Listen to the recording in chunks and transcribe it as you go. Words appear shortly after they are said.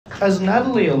as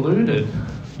Natalie alluded,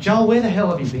 Joel, where the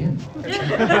hell have you been?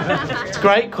 It's a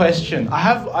great question.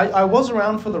 I was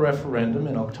around for the referendum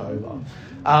in October,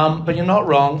 but you're not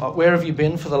wrong. Where have you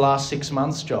been for the last 6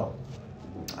 months, Joel?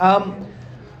 I'm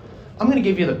going to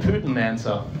give you the Putin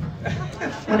answer.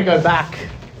 I'm going to go back,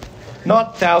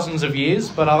 not thousands of years,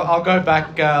 but I'll go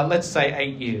back, let's say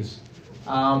 8 years.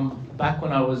 Back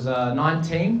when I was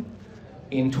 19,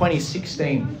 in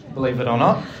 2016, believe it or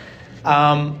not,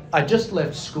 I just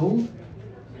left school.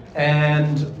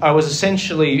 And I was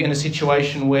essentially in a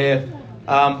situation where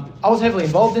I was heavily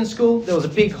involved in school. There was a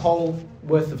big hole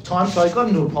worth of time, so I got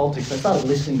into politics. I started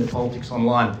listening to politics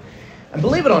online. And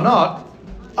believe it or not,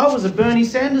 I was a Bernie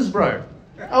Sanders bro.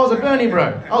 I was a Bernie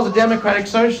bro. I was a democratic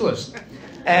socialist.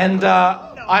 And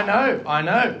I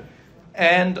know.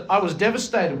 And I was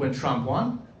devastated when Trump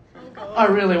won. I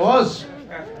really was.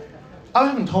 I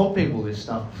haven't told people this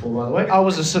stuff before, by the way. I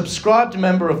was a subscribed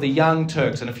member of the Young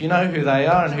Turks, and if you know who they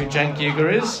are and who Cenk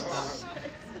Uygur is.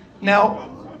 Now,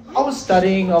 I was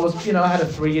studying, I had a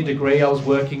 3-year degree I was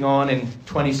working on in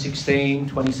 2016,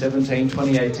 2017,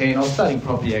 2018. I was studying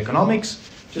property economics,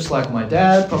 just like my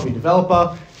dad, property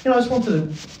developer. I just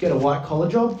wanted to get a white-collar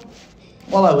job.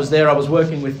 While I was there, I was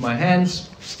working with my hands,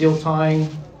 steel tying,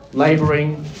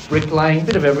 labouring, bricklaying, a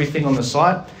bit of everything on the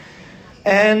site.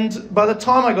 And by the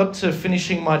time I got to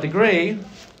finishing my degree,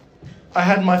 I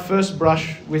had my first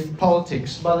brush with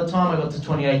politics. By the time I got to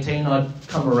 2018, I'd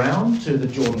come around to the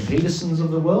Jordan Petersons of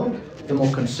the world, the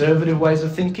more conservative ways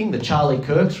of thinking, the Charlie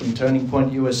Kirks from Turning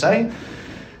Point USA.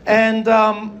 And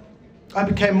I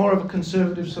became more of a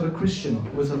conservative sort of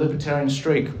Christian with a libertarian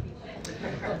streak.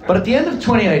 But at the end of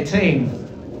 2018,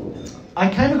 I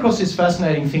came across this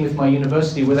fascinating thing with my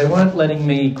university where they weren't letting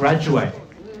me graduate.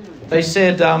 They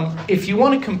said, if you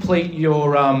want to complete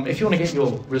your, if you want to get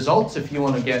your results, if you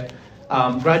want to get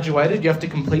graduated, you have to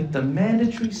complete the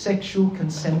mandatory sexual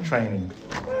consent training.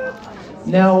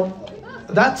 Now,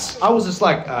 I was just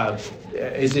like,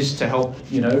 is this to help,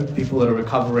 people that are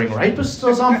recovering rapists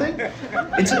or something?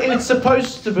 It's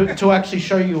supposed to actually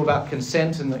show you about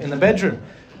consent in the bedroom.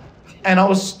 And I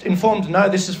was informed, no,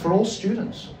 this is for all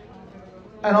students.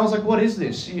 And I was like, what is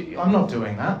this? I'm not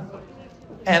doing that.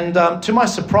 And to my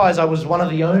surprise, I was one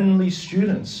of the only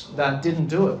students that didn't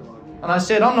do it. And I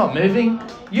said, I'm not moving,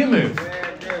 you move.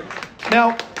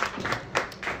 Now,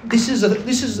 this is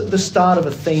the start of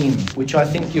a theme, which I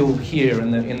think you'll hear in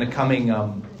the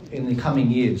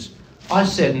coming years. I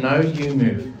said, no, you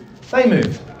move. They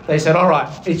moved. They said, all right,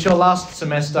 it's your last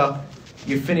semester,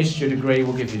 you finished your degree,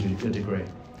 we'll give you your degree.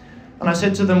 And I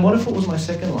said to them, what if it was my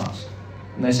second last?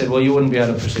 And they said, well, you wouldn't be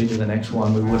able to proceed to the next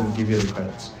one, we wouldn't give you the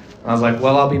credits. And I was like,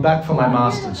 well, I'll be back for my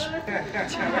master's.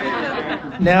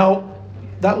 Now,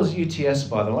 that was UTS,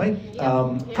 by the way.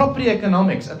 Property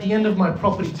economics, at the end of my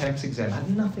property tax exam, had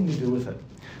nothing to do with it.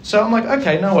 So I'm like,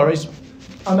 okay, no worries.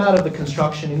 I'm out of the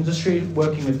construction industry,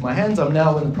 working with my hands. I'm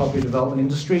now in the property development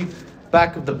industry,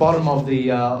 back at the bottom of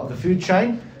the food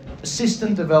chain.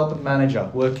 Assistant development manager,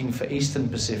 working for Eastern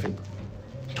Pacific.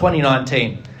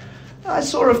 2019. I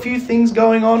saw a few things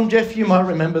going on. Jeff, you might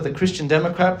remember the Christian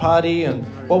Democrat Party and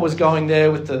what was going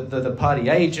there with the party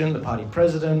agent, the party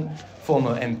president,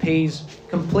 former MPs.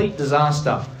 Complete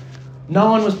disaster. No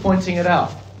one was pointing it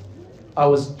out. I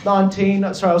was 20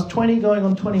 going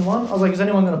on 21. I was like, is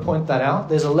anyone going to point that out?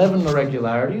 There's 11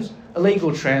 irregularities,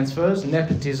 illegal transfers,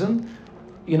 nepotism.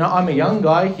 I'm a young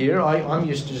guy here. I'm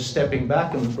used to just stepping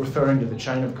back and referring to the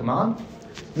chain of command.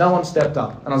 No one stepped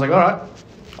up. And I was like, all right,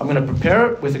 I'm going to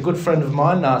prepare it with a good friend of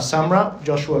mine, Samra,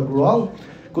 Joshua Grual,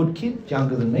 good kid,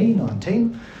 younger than me,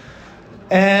 19.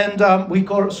 And we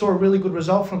saw a really good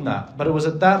result from that. But it was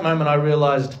at that moment I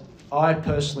realised I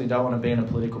personally don't want to be in a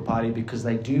political party because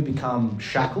they do become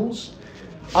shackles.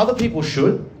 Other people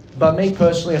should, but me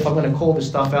personally, if I'm going to call this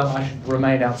stuff out, I should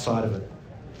remain outside of it.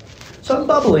 So I'm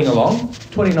bubbling along,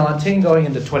 2019 going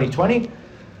into 2020.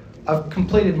 I've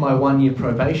completed my 1-year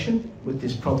probation with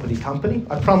this property company.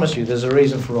 I promise you, there's a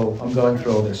reason for I'm going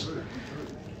through all this.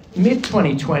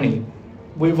 Mid-2020,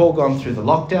 we've all gone through the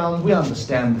lockdowns. We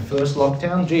understand the first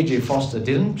lockdown. Gigi Foster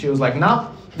didn't. She was like,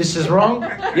 nah, this is wrong.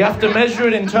 You have to measure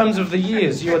it in terms of the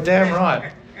years. You're damn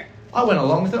right. I went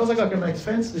along with it. I was like, okay, makes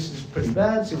sense. This is pretty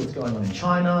bad. See what's going on in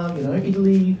China,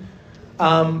 Italy.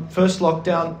 First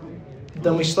lockdown.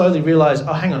 Then we slowly realised,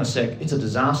 oh, hang on a sec, it's a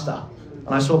disaster.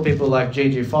 And I saw people like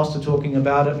Gigi Foster talking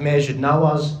about it, Measured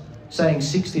Nawaz, saying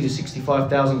 60 to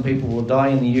 65,000 people will die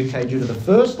in the UK due to the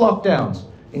first lockdowns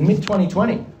in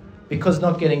mid-2020 because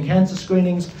not getting cancer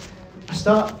screenings. I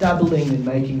start dabbling in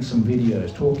making some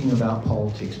videos, talking about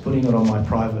politics, putting it on my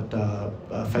private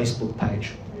Facebook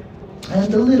page.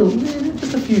 And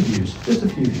just a few views.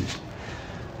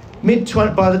 By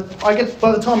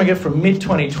the time I get from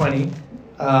mid-2020,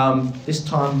 this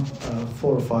time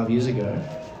 4 or 5 years ago,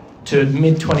 to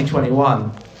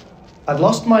mid-2021, I'd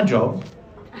lost my job.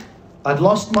 I'd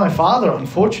lost my father,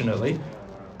 unfortunately.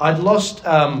 I'd lost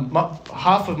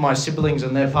half of my siblings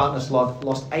and their partners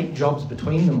lost 8 jobs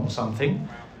between them or something.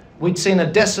 We'd seen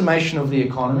a decimation of the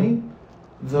economy,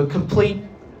 the complete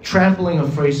trampling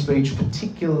of free speech,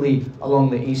 particularly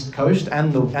along the East Coast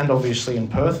and obviously in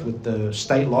Perth with the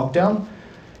state lockdown.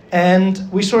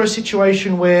 And we saw a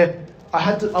situation where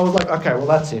I was like, okay, well,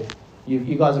 that's it.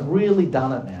 You guys have really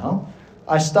done it now.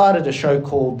 I started a show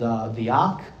called the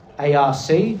Ark,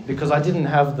 ARC, because I didn't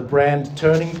have the brand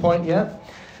turning point yet.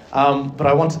 But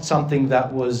I wanted something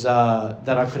that was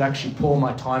that I could actually pour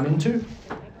my time into.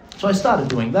 So I started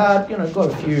doing that,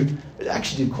 got a few, it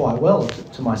actually did quite well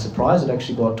to my surprise. It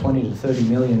actually got 20 to 30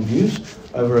 million views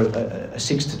over a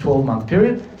 6 to 12 month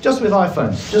period, just with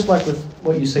iPhones, just like with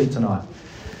what you see tonight.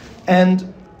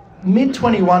 And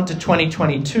mid-21 to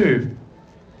 2022,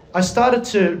 I started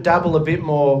to dabble a bit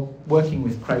more working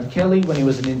with Craig Kelly when he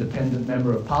was an independent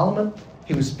member of Parliament.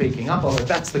 He was speaking up. I was like,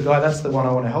 that's the guy, that's the one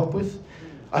I want to help with.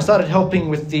 I started helping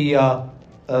with the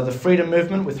freedom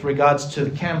movement with regards to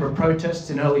the Canberra protests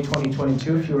in early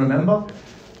 2022, if you remember.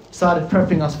 Started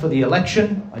prepping us for the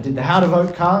election. I did the how to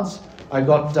vote cards. I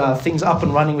got things up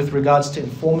and running with regards to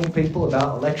informing people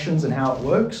about elections and how it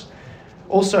works.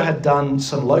 Also had done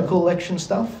some local election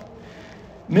stuff.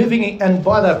 And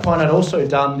by that point, I'd also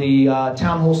done the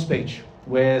town hall speech,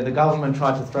 where the government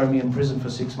tried to throw me in prison for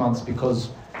 6 months because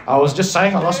I was just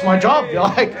saying I lost my job.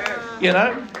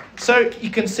 So you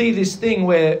can see this thing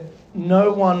where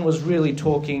no one was really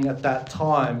talking at that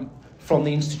time from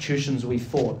the institutions we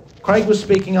thought. Craig was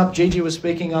speaking up, Gigi was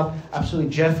speaking up,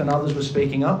 absolutely Jeff and others were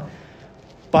speaking up.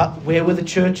 But where were the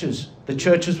churches? The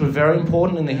churches were very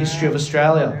important in the history of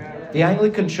Australia. The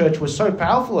Anglican Church was so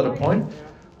powerful at a point.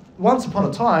 Once upon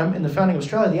a time, in the founding of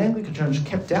Australia, the Anglican Church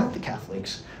kept out the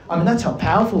Catholics. I mean, that's how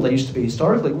powerful they used to be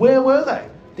historically. Where were they?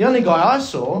 The only guy I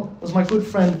saw was my good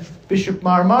friend Bishop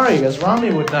Murray, as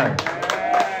Rami would know.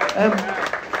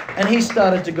 And he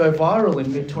started to go viral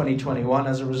in mid-2021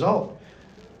 as a result.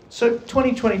 So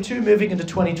 2022 moving into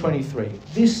 2023.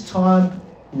 This time,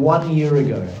 1 year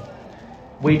ago,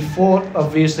 we'd fought,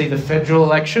 obviously, the federal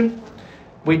election.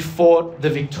 We'd fought the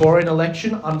Victorian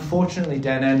election. Unfortunately,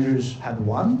 Dan Andrews had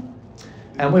won.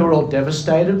 And we were all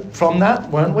devastated from that,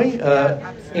 weren't we?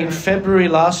 In February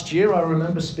last year, I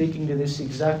remember speaking to this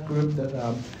exact group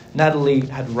that Natalie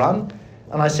had run.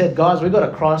 And I said, guys, we've got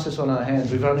a crisis on our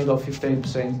hands. We've only got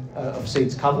 15% of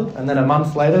seats covered. And then a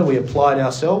month later, we applied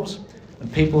ourselves. And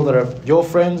people that are your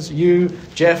friends, you,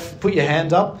 Jeff, put your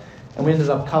hand up. And we ended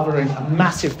up covering a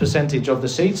massive percentage of the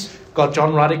seats. Got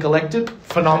John Ruddick elected,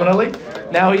 phenomenally.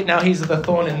 Now he's the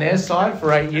thorn in their side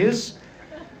for 8 years.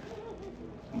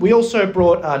 We also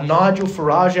brought Nigel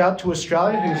Farage out to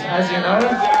Australia, who's, as you know,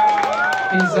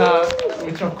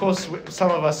 which of course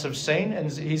some of us have seen,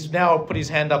 and he's now put his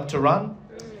hand up to run.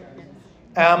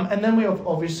 And then we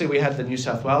had the New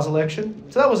South Wales election.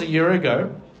 So that was a year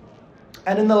ago.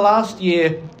 And in the last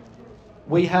year,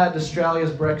 we had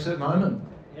Australia's Brexit moment.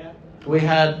 Yeah. We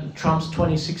had Trump's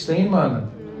 2016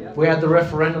 moment. Yeah. We had the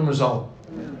referendum result.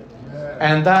 Yeah.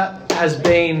 And that has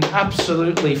been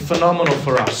absolutely phenomenal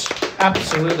for us.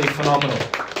 Absolutely phenomenal.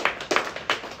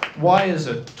 Why is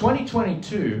it?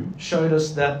 2022 showed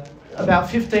us that about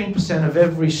 15% of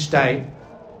every state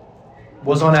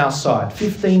was on our side.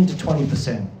 15 to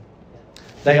 20%.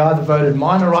 They either voted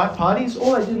minor right parties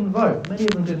or they didn't vote. Many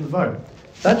of them didn't vote.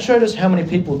 That showed us how many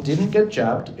people didn't get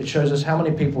jabbed. It shows us how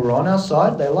many people were on our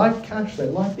side. They like cash, they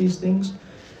like these things.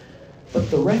 But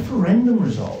the referendum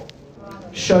result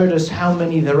showed us how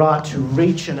many there are to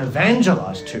reach and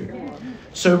evangelize to.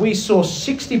 So we saw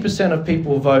 60% of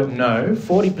people vote no,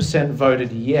 40%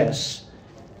 voted yes,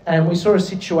 and we saw a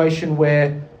situation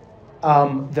where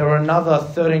there were another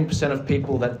 13% of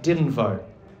people that didn't vote.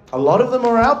 A lot of them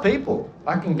are our people.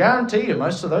 I can guarantee you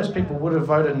most of those people would have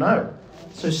voted no.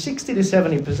 So 60 to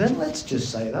 70%, let's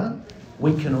just say that,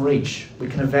 we can reach, we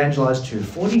can evangelize to.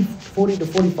 40 to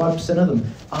 45% of them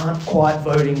aren't quite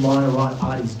voting minor right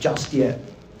parties just yet,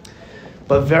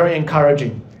 but very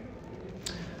encouraging.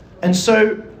 And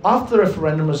so after the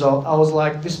referendum result, I was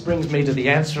like, this brings me to the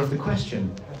answer of the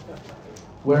question.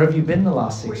 Where have you been the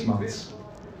last 6 months?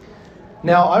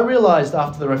 Now, I realised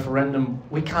after the referendum,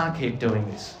 we can't keep doing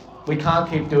this. We can't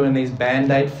keep doing these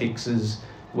band-aid fixes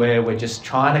where we're just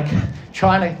trying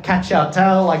to catch our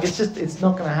tail. Like, it's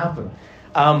not going to happen.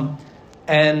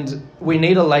 And we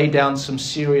need to lay down some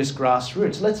serious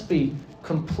grassroots. Let's be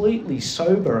completely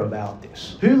sober about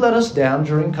this. Who let us down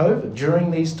during COVID, during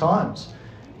these times?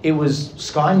 It was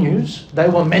Sky News. They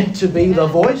were meant to be the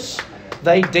voice.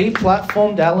 They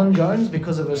deplatformed Alan Jones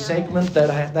because of a segment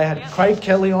that they had Craig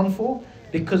Kelly on for,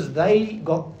 because they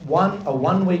got a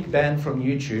 1 week ban from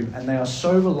YouTube, and they are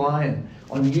so reliant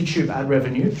on YouTube ad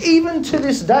revenue. Even to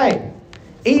this day,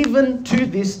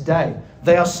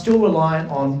 they are still reliant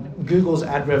on Google's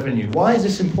ad revenue. Why is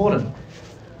this important?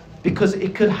 Because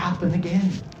it could happen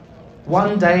again.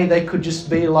 One day they could just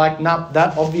be like, nah,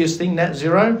 that obvious thing, net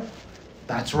zero,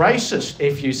 that's racist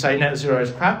if you say net zero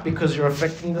is crap because you're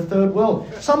affecting the third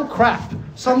world. Some crap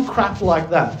like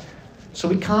that. So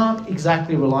we can't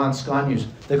exactly rely on Sky News.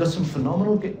 They've got some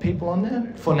phenomenal people on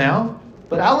there for now,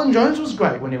 but Alan Jones was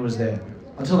great when he was there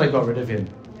until they got rid of him.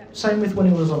 Same with when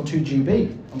he was on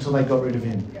 2GB until they got rid of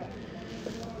him.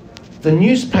 The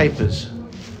newspapers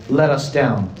let us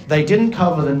down. They didn't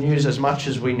cover the news as much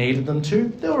as we needed them to.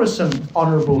 There were some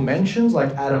honourable mentions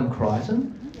like Adam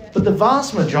Crichton, but the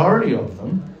vast majority of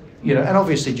them, and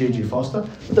obviously Gigi Foster,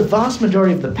 but the vast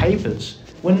majority of the papers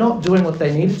were not doing what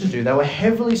they needed to do. They were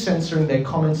heavily censoring their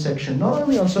comment section, not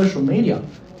only on social media,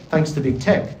 thanks to big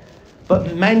tech,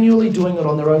 but manually doing it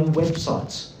on their own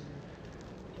websites.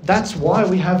 That's why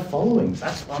we have followings.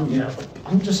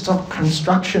 I'm just a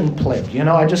construction pleb.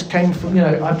 I just came from,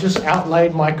 I've just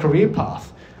outlaid my career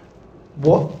path.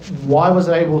 Why was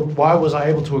I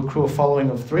able to accrue a following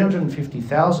of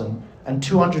 350,000 and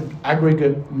 200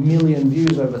 aggregate million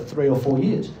views over 3 or 4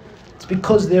 years? It's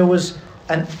because there was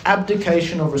an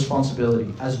abdication of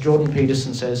responsibility, as Jordan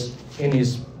Peterson says in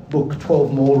his book,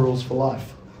 12 More Rules for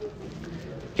Life.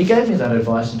 He gave me that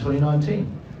advice in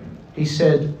 2019. He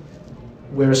said,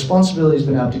 where responsibility has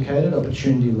been abdicated,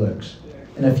 opportunity lurks.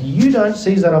 And if you don't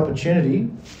seize that opportunity,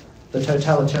 the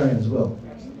totalitarians will.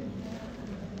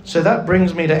 So that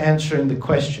brings me to answering the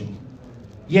question.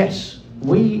 Yes,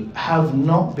 we have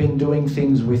not been doing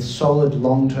things with solid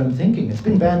long-term thinking. It's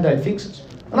been band-aid fixes.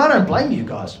 And I don't blame you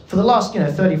guys. For the last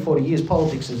 30, 40 years,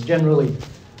 politics is generally,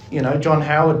 John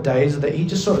Howard days, that he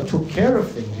just sort of took care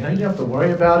of things. You didn't have to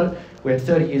worry about it. We had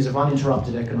 30 years of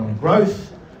uninterrupted economic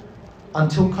growth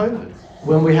until COVID.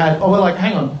 When we had, we're like,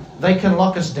 hang on, they can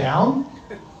lock us down?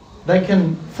 They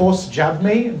can force jab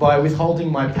me by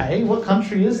withholding my pay? What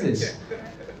country is this?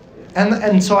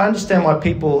 And so I understand why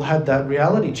people had that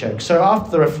reality check. So after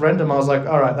the referendum, I was like,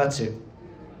 all right, that's it.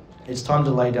 It's time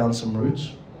to lay down some roots.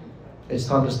 It's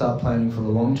time to start planning for the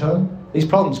long term. These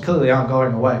problems clearly aren't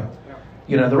going away.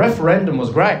 The referendum was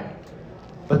great,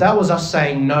 but that was us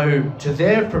saying no to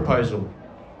their proposal.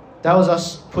 That was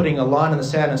us putting a line in the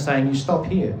sand and saying, you stop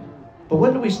here. But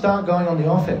when do we start going on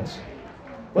the offense?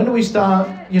 When do we start,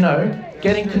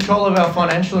 getting control of our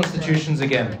financial institutions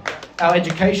again? Our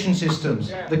education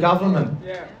systems, the government,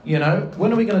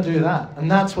 when are we going to do that?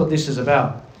 And that's what this is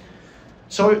about.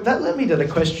 So that led me to the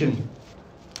question.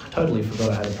 I totally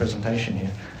forgot I had a presentation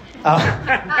here.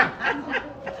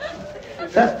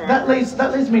 That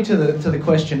leads me to the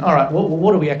question, all right,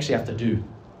 what do we actually have to do?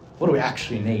 What do we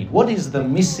actually need? What is the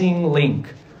missing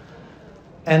link?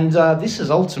 And this is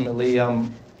ultimately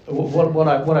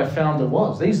what I found it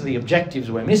was. These are the objectives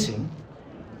we're missing.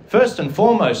 First and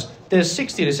foremost, there's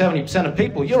 60 to 70% of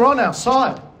people, you're on our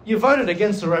side. You voted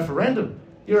against the referendum.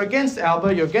 You're against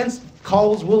Alba, you're against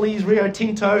Coles, Woolies, Rio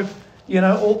Tinto,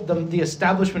 all the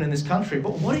establishment in this country.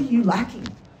 But what are you lacking?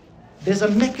 There's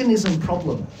a mechanism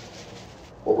problem.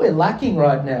 What we're lacking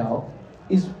right now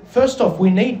is, first off, we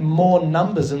need more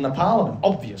numbers in the parliament,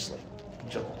 obviously.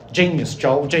 Genius,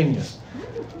 Joel, genius.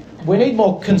 We need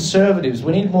more conservatives,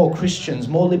 we need more Christians,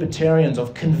 more libertarians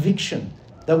of conviction,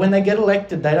 that when they get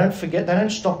elected, they don't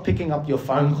stop picking up your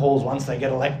phone calls once they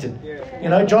get elected.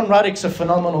 John Ruddick's a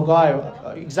phenomenal guy,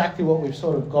 exactly what we've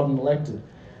sort of gotten elected.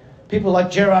 People like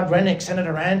Gerard Rennick,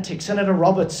 Senator Antic, Senator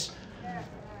Roberts.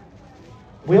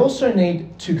 We also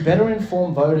need to better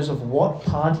inform voters of what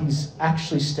parties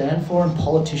actually stand for and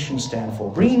politicians stand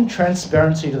for, bringing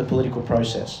transparency to the political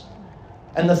process.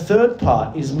 And the third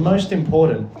part is most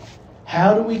important.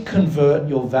 How do we convert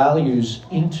your values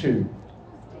into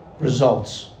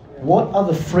results? What are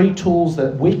the free tools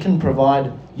that we can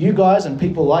provide you guys and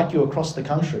people like you across the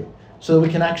country so that we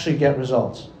can actually get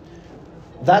results?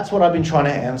 That's what I've been trying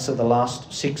to answer the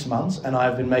last 6 months, and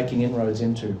I've been making inroads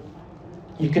into.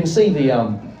 You can see the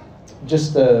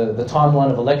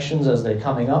timeline of elections as they're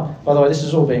coming up. By the way, this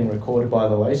is all being recorded, by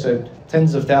the way, so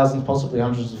tens of thousands, possibly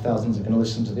hundreds of thousands are going to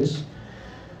listen to this.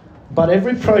 But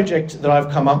every project that I've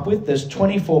come up with, there's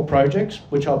 24 projects,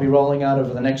 which I'll be rolling out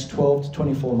over the next 12 to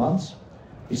 24 months,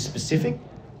 is specific,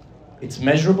 it's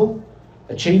measurable,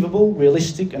 achievable,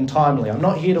 realistic, and timely. I'm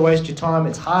not here to waste your time.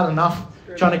 It's hard enough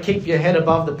trying to keep your head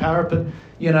above the parapet,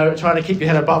 trying to keep your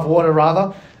head above water,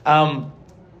 rather.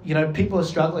 people are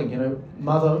struggling.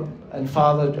 Mother and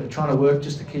father are trying to work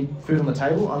just to keep food on the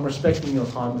table. I'm respecting your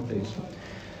time with these.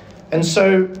 And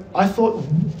so I thought,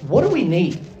 what do we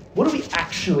need? What do we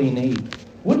actually need?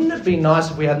 Wouldn't it be nice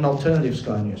if we had an alternative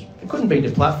Sky News? It couldn't be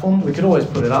deplatformed. We could always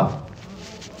put it up.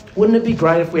 Wouldn't it be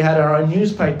great if we had our own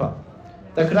newspaper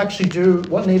that could actually do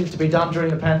what needed to be done during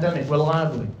the pandemic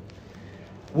reliably?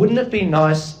 Wouldn't it be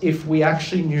nice if we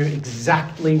actually knew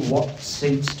exactly what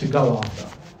seats to go after?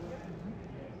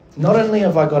 Not only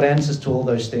have I got answers to all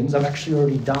those things, I've actually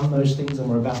already done those things and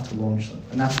we're about to launch them.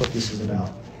 And that's what this is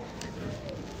about.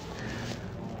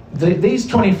 These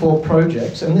 24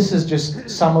 projects, and this is just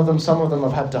some of them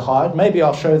I've had to hide. Maybe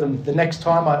I'll show them the next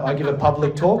time I give a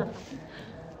public talk.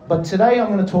 But today I'm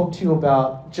going to talk to you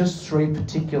about just 3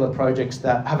 particular projects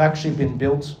that have actually been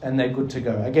built and they're good to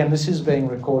go. Again, this is being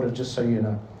recorded, just so you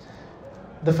know.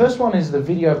 The first one is the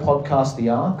video podcast, The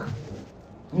Ark.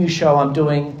 New show I'm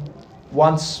doing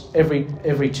once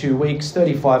every 2 weeks,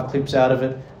 35 clips out of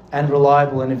it, and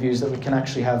reliable interviews that we can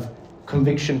actually have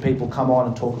conviction people come on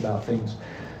and talk about things.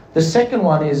 The second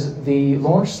one is the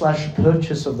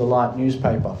launch/purchase of the Light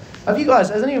newspaper.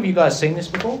 Has any of you guys seen this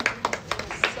before?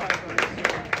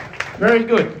 Very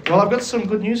good. Well, I've got some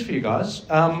good news for you guys.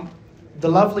 The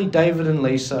lovely David and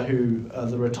Lisa, who are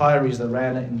the retirees that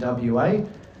ran it in WA,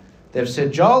 they've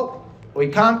said, Joel, we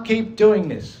can't keep doing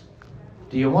this.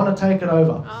 Do you want to take it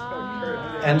over?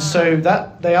 And so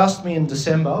they asked me in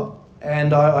December,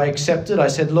 and I accepted. I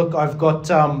said, look, I've got,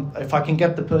 if I can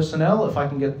get the personnel, if I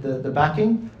can get the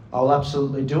backing, I'll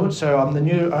absolutely do it. So I'm the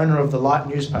new owner of the Light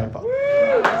newspaper.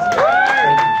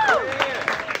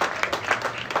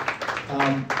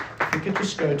 If we could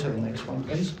just go to the next one,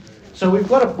 please. So we've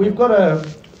got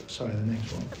the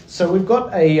next one. So we've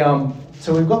got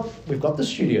the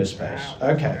studio space.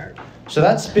 Okay. So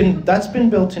that's been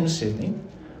built in Sydney.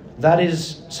 That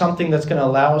is something that's going to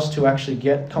allow us to actually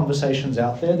get conversations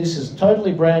out there. This is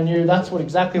totally brand new. That's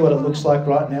exactly what it looks like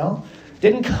right now.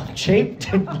 Didn't come cheap.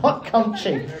 Did not come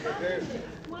cheap.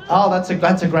 Oh, that's a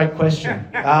great question.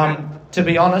 To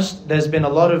be honest, there's been a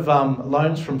lot of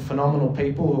loans from phenomenal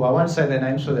people who I won't say their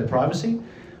names for their privacy,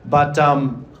 but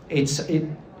the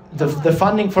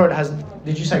funding for it has.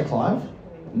 Did you say Clive?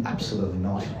 Absolutely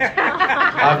not.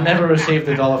 I've never received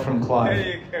 $1 from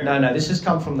Clive. No, this has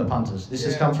come from the punters. This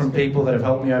has come from people that have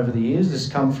helped me over the years. This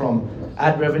has come from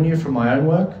ad revenue from my own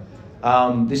work.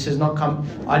 This has not come...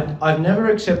 I've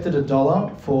never accepted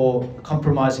 $1 for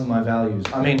compromising my values.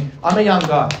 I mean, I'm a young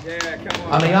guy.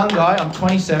 I'm a young guy. I'm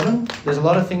 27. There's a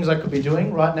lot of things I could be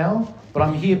doing right now, but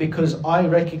I'm here because I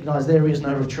recognise there is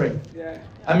no retreat.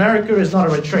 America is not a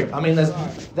retreat. I mean,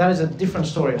 that is a different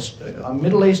story. I'm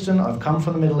Middle Eastern. I've come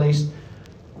from the Middle East.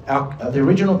 The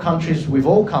original countries we've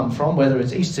all come from, whether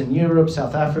it's Eastern Europe,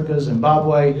 South Africa,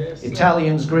 Zimbabwe,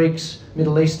 Italians, Greeks,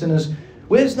 Middle Easterners,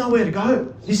 there's nowhere to go.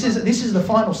 This is the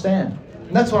final stand.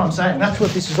 And that's what I'm saying. That's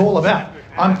what this is all about.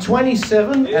 I'm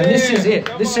 27 and this is it.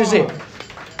 This is it.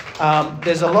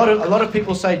 There's a lot of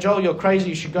people say, Joel, you're crazy.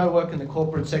 You should go work in the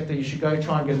corporate sector. You should go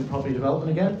try and get into property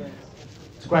development again.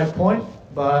 It's a great point,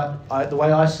 but the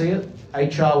way I see it,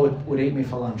 HR would eat me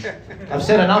for lunch. I've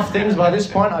said enough things by this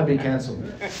point, I'd be cancelled.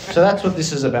 So that's what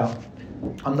this is about.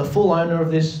 I'm the full owner of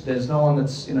this. There's no one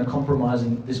that's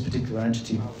compromising this particular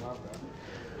entity.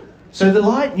 So the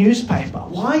Light newspaper,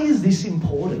 why is this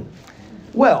important?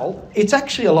 Well, it's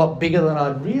actually a lot bigger than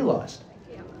I'd realised.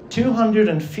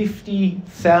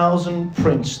 250,000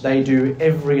 prints they do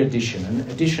every edition. An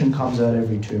edition comes out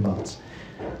every 2 months.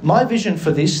 My vision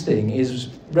for this thing is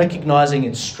recognising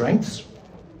its strengths.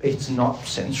 It's not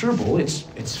censorable,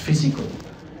 it's physical.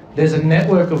 There's a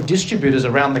network of distributors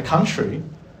around the country.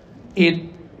 It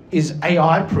is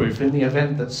AI proof in the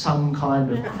event that some kind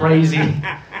of crazy,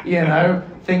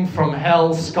 thing from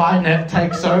hell, Skynet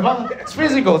takes over. It's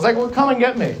physical. It's like, well, come and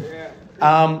get me.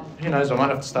 Who knows, I might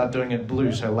have to start doing it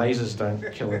blue so lasers don't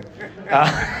kill it.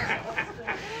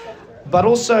 But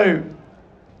also,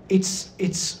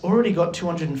 it's already got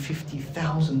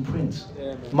 250,000 prints.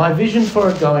 My vision for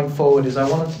it going forward is I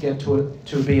want it to get to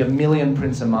be 1 million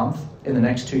prints a month in the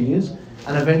next 2 years,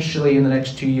 and eventually in the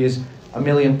next 2 years, 1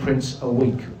 million prints a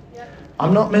week.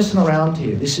 I'm not messing around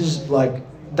here. This is like,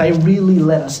 they really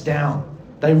let us down.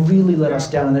 They really let us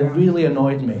down, and they really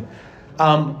annoyed me.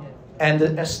 No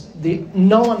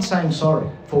one's saying sorry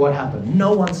for what happened.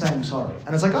 No one's saying sorry.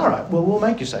 And it's like, all right, well, we'll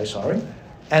make you say sorry.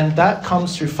 And that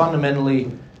comes through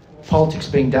fundamentally politics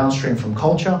being downstream from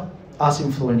culture, us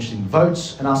influencing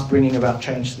votes, and us bringing about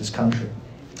change to this country.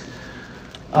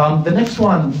 The next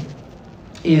one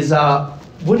is,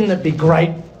 wouldn't it be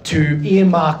great to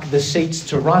earmark the seats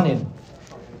to run in?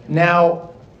 Now,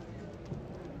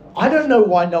 I don't know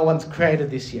why no one's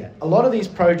created this yet. A lot of these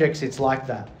projects, it's like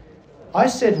that. I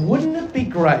said, wouldn't it be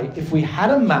great if we had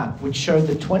a map which showed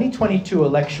the 2022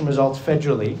 election results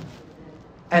federally,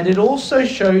 and it also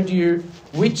showed you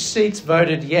which seats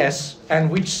voted yes and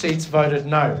which seats voted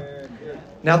no.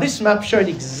 Now, this map showed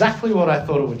exactly what I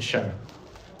thought it would show.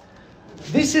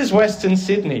 This is Western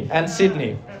Sydney and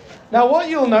Sydney. Now, what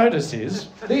you'll notice is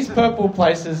these purple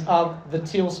places are the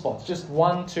teal spots, just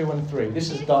 1, 2, and 3. This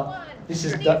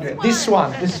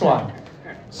one.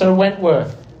 So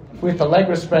Wentworth with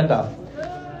Allegra Sprender.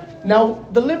 Now,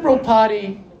 the Liberal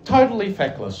Party, totally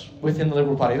feckless within the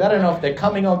Liberal Party. They don't know if they're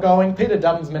coming or going. Peter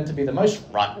Dutton's meant to be the most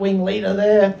right-wing leader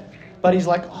there. But he's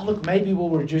like, oh, look, maybe we'll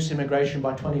reduce immigration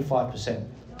by 25%.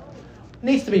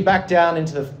 Needs to be back down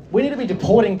into the... We need to be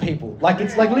deporting people. Like,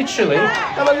 it's like literally...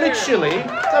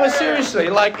 No, seriously.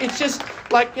 Like, it's just...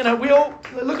 Like, you know, we all...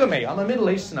 Look at me. I'm a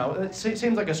Middle Easterner. It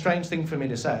seems like a strange thing for me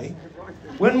to say.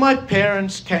 When my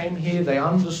parents came here, they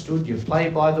understood you play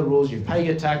by the rules, you pay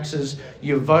your taxes,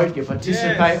 you vote, you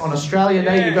participate. Yes. On Australia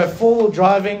Day, you go four-wheel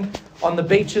driving on the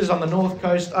beaches on the North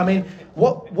Coast. I mean,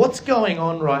 what's going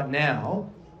on right now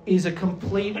is a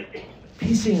complete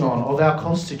pissing on of our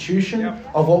constitution,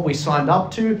 of what we signed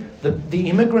up to. The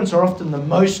immigrants are often the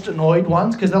most annoyed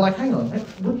ones because they're like, hang on,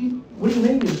 what do you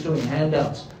mean you're just doing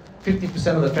handouts?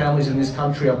 50% of the families in this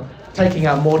country are taking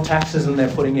out more taxes than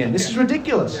they're putting in. This is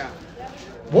ridiculous.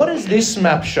 What does this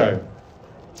map show?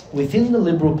 Within the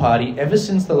Liberal Party, ever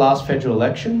since the last federal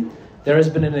election, there has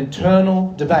been an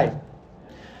internal debate.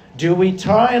 Do we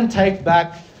try and take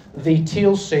back the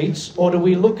teal seats, or do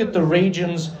we look at the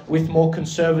regions with more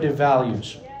conservative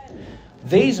values?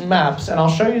 These maps, and I'll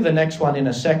show you the next one in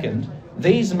a second,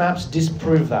 these maps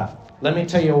disprove that. Let me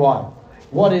tell you why.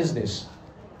 What is this?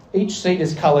 Each seat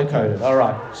is colour-coded. All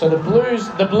right. So the blues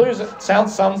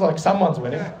sounds like someone's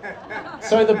winning.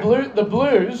 So the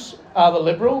blues are the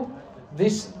Liberal.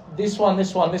 This one.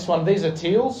 These are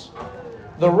teals.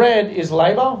 The red is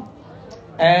Labor.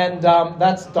 And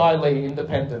that's Di Lee,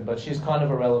 Independent, but she's kind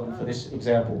of irrelevant for this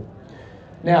example.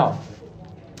 Now,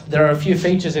 there are a few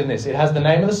features in this. It has the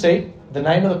name of the seat, the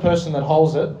name of the person that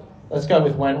holds it. Let's go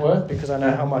with Wentworth, because I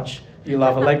know how much you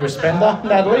love Allegra Spender,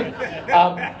 Natalie.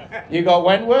 You got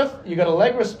Wentworth, you got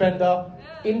Allegra Spender,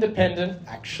 Independent,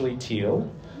 actually teal,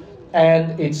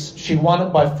 and she won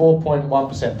it by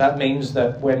 4.1%. That means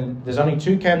that when there's only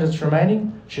two candidates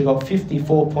remaining, she got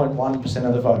 54.1%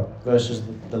 of the vote versus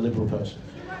the Liberal person.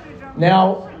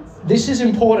 Now, this is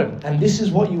important, and this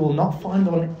is what you will not find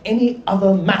on any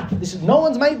other map. No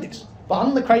one's made this, but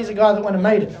I'm the crazy guy that went and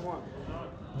made it.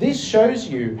 This shows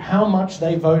you how much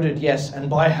they voted yes and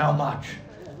by how much.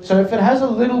 So if it has a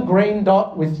little green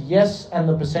dot with yes and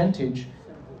the percentage,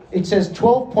 it says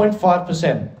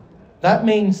 12.5%. That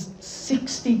means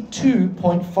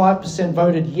 62.5%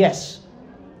 voted yes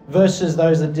versus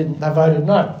those that didn't, they voted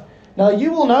no. Now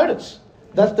you will notice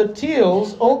that the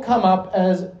teals all come up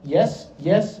as yes,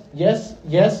 yes, yes,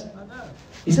 yes.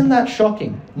 Isn't that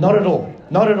shocking? Not at all.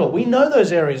 Not at all. We know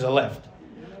those areas are left.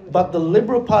 But the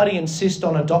Liberal Party insist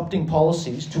on adopting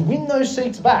policies to win those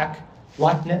seats back,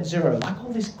 like net zero, like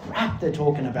all this crap they're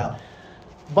talking about.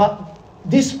 But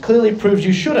this clearly proves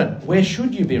you shouldn't. Where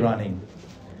should you be running?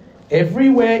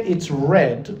 Everywhere it's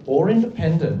red or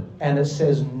independent and it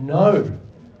says no,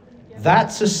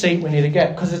 that's a seat we need to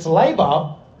get, because it's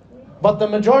Labor, but the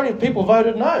majority of people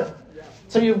voted no.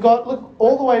 So you've got, look,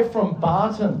 all the way from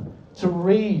Barton to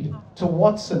Reed to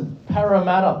Watson,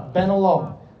 Parramatta,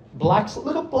 Bennelong,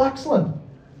 look at Blaxland.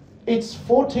 It's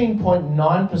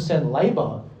 14.9%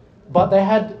 Labor, but they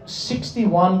had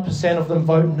 61% of them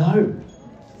vote no.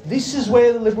 This is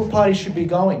where the Liberal Party should be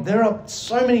going. There are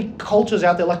so many cultures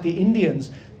out there, like the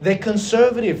Indians. They're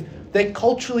conservative. They're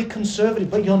culturally conservative,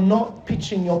 but you're not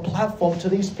pitching your platform to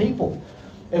these people.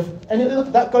 And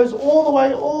that goes all the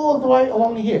way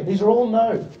along here. These are all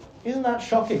no. Isn't that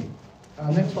shocking?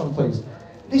 Next one, please.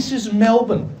 This is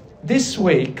Melbourne. This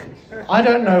week, I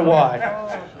don't know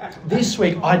why. This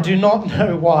week, I do not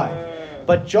know why.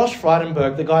 But Josh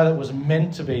Frydenberg, the guy that was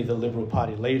meant to be the Liberal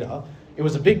Party leader, it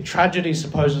was a big tragedy,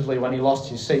 supposedly, when he lost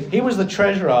his seat. He was the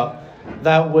treasurer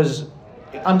that was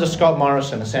under Scott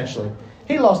Morrison, essentially.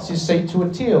 He lost his seat to a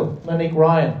teal, Monique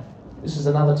Ryan. This is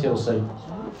another teal seat.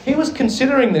 He was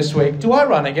considering this week, do I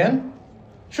run again?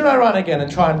 Should I run again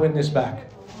and try and win this back?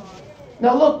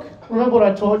 Now look, remember what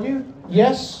I told you?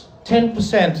 Yes,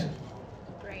 10%.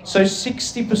 So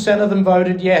 60% of them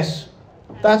voted yes.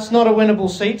 That's not a winnable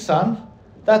seat, son.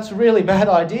 That's a really bad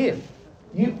idea.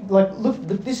 Look,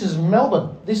 this is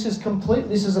Melbourne. This is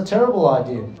a terrible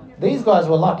idea. These guys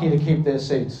were lucky to keep their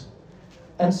seats.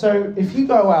 And so if you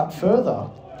go out further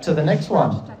to the next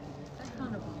one,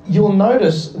 you'll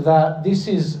notice that this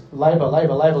is Labor,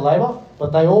 Labor, Labor, Labor,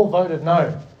 but they all voted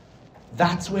no.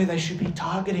 That's where they should be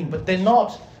targeting, but they're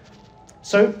not.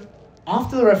 So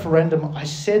after the referendum, I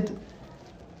said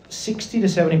 60 to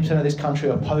 70% of this country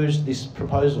opposed this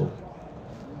proposal.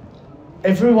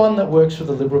 Everyone that works for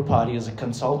the Liberal Party as a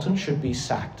consultant should be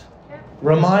sacked.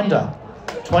 Reminder,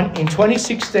 in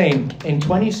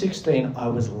 2016, I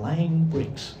was laying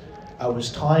bricks. I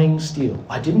was tying steel.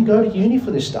 I didn't go to uni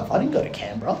for this stuff. I didn't go to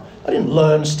Canberra. I didn't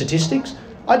learn statistics.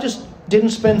 I just didn't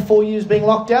spend 4 years being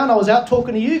locked down. I was out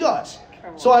talking to you guys.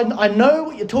 So I know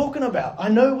what you're talking about. I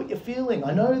know what you're feeling.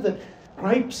 I know that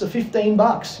grapes are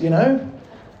 $15, you know?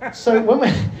 So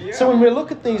when we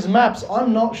look at these maps,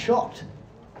 I'm not shocked.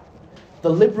 The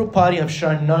Liberal Party have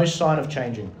shown no sign of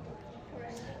changing.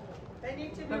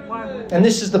 And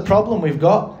this is the problem we've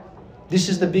got. This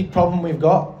is the big problem we've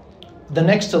got. The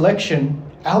next election,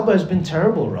 Albo's been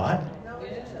terrible, right?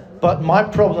 But my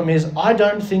problem is I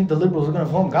don't think the Liberals are going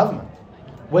to form government.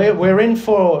 We're in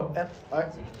for...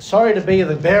 sorry to be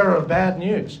the bearer of bad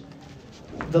news.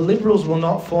 The Liberals will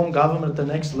not form government at the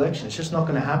next election. It's just not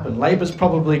going to happen. Labor's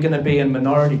probably going to be in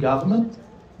minority government,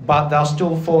 but they'll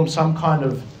still form some kind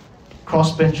of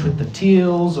crossbench with the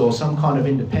Teals or some kind of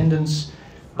independence.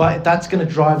 But that's going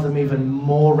to drive them even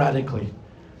more radically.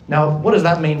 Now, what does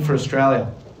that mean for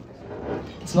Australia?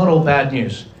 It's not all bad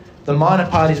news. The minor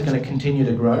parties are going to continue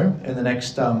to grow in the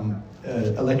next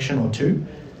election or two,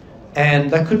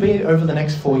 and that could be over the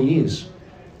next 4 years.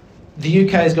 The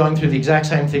UK is going through the exact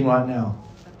same thing right now.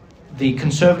 The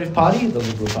Conservative Party, the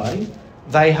Liberal Party,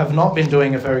 they have not been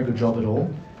doing a very good job at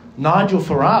all. Nigel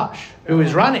Farage, who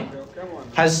is running,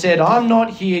 has said, I'm not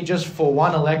here just for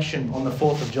one election on the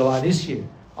 4th of July this year.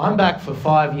 I'm back for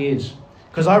 5 years.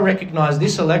 Because I recognise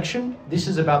this election, this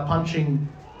is about punching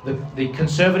the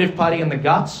Conservative Party in the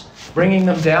guts, bringing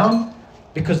them down,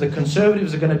 because the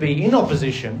Conservatives are going to be in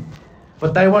opposition,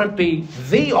 but they won't be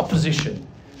the opposition.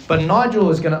 But Nigel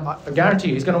is going to, I guarantee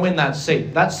you, he's going to win that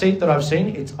seat. That seat that I've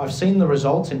seen, I've seen the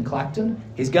results in Clacton.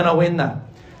 He's going to win that.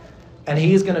 And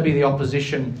he is going to be the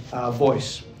opposition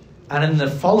voice. And in the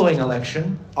following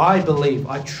election, I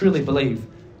truly believe,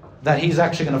 that he's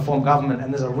actually going to form government,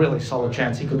 and there's a really solid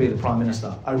chance he could be the Prime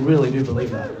Minister. I really do believe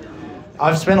that.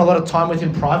 I've spent a lot of time with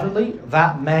him privately.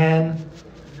 That man,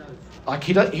 like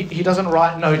he doesn't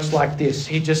write notes like this.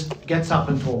 He just gets up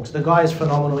and talks. The guy is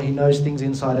phenomenal. He knows things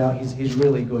inside out. He's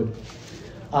really good.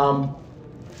 So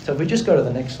if we just go to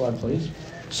the next slide, please.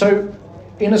 So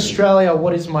in Australia,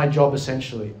 what is my job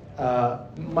essentially?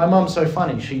 My mum's so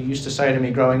funny. She used to say to me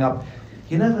growing up,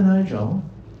 you never know, Joel.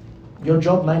 Your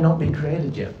job may not be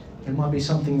created yet. It might be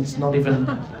something that's not even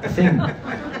a thing.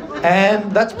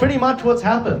 And that's pretty much what's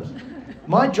happened.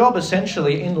 My job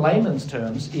essentially, in layman's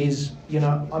terms, is,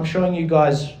 I'm showing you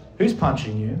guys who's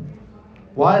punching you,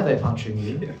 why are they punching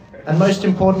you, and most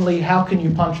importantly, how can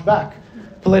you punch back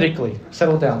politically?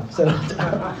 Settle down.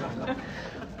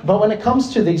 But when it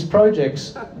comes to these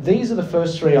projects, these are the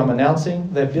first three I'm announcing.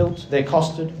 They're built, they're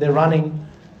costed, they're running.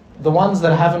 The ones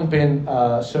that haven't been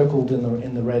circled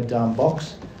in the red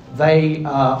box, they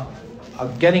are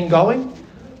getting going.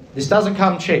 This doesn't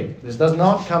come cheap. This does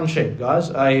not come cheap, guys.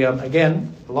 I,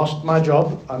 again, lost my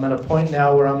job. I'm at a point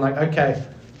now where I'm like, okay,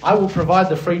 I will provide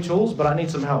the free tools, but I need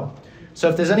some help. So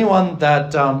if there's anyone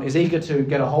that is eager to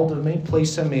get a hold of me, please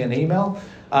send me an email,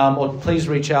 or please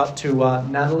reach out to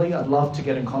Natalie. I'd love to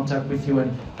get in contact with you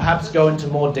and perhaps go into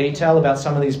more detail about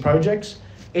some of these projects.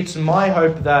 It's my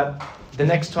hope that the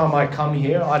next time I come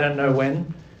here, I don't know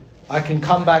when, I can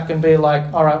come back and be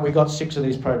like, all right, we got 6 of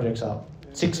these projects up,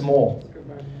 6 more.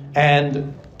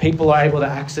 And people are able to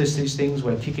access these things.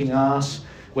 We're kicking ass.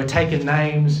 We're taking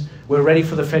names. We're ready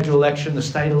for the federal election, the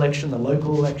state election, the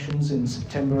local elections in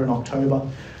September and October.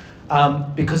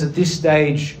 Because at this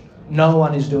stage, no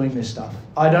one is doing this stuff.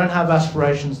 I don't have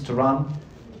aspirations to run.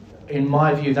 In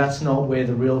my view, that's not where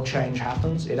the real change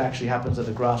happens. It actually happens at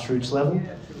the grassroots level,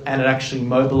 and it actually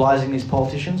mobilising these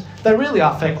politicians. They really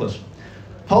are feckless.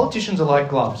 Politicians are like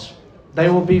gloves. They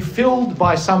will be filled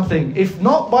by something. If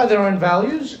not by their own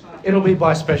values, it'll be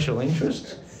by special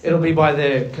interests. It'll be by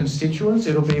their constituents.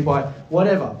 It'll be by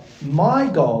whatever. My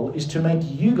goal is to make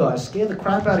you guys scare the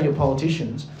crap out of your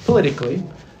politicians politically,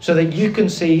 so that you can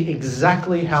see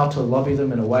exactly how to lobby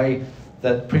them in a way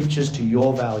that preaches to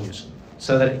your values,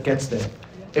 so that it gets there.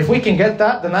 If we can get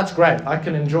that, then that's great. I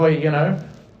can enjoy,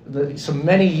 some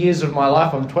many years of my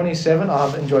life. I'm 27.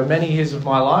 I've enjoyed many years of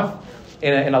my life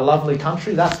in a lovely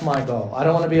country. That's my goal. I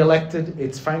don't want to be elected.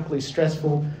 It's frankly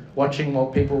stressful watching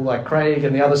what people like Craig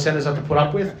and the other senators have to put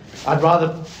up with. I'd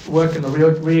rather work in the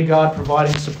rear guard,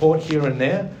 providing support here and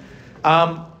there.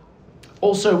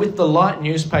 Also, with the Light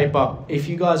newspaper, if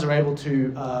you guys are able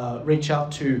to reach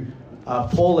out to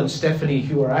Paul and Stephanie,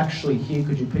 who are actually here,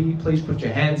 could you please put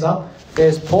your hands up?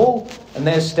 There's Paul and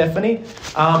there's Stephanie.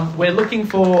 We're looking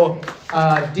for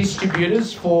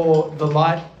distributors for the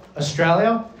Light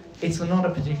Australia. It's not a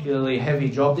particularly heavy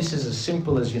job. This is as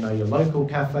simple as, your local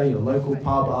cafe, your local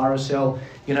pub, RSL.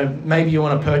 Maybe you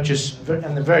want to purchase,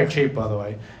 and they're very cheap, by the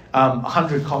way,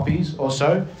 100 copies or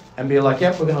so, and be like,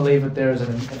 yep, we're going to leave it there as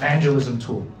an evangelism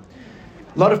tool.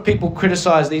 A lot of people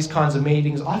criticize these kinds of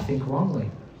meetings, I think wrongly.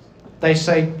 They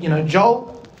say,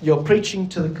 Joel, you're preaching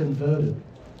to the converted.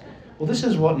 Well, this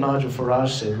is what Nigel Farage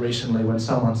said recently when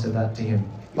someone said that to him.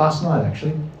 Last night,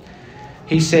 actually.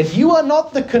 He said, you are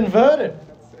not the converted.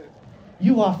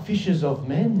 You are fishers of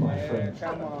men, my friend.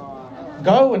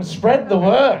 Go and spread the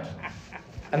word.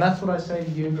 And that's what I say to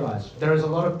you guys. There is a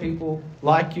lot of people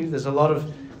like you. There's a lot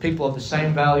of people of the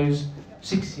same values,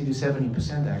 60 to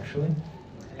 70% actually.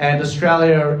 And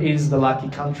Australia is the lucky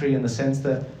country in the sense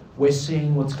that we're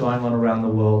seeing what's going on around the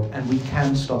world, and we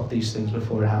can stop these things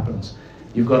before it happens.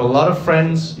 You've got a lot of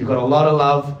friends, you've got a lot of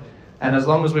love, and as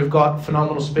long as we've got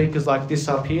phenomenal speakers like this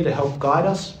up here to help guide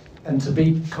us and to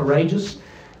be courageous,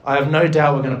 I have no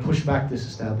doubt we're going to push back this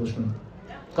establishment.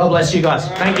 God bless you guys.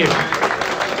 Thank you.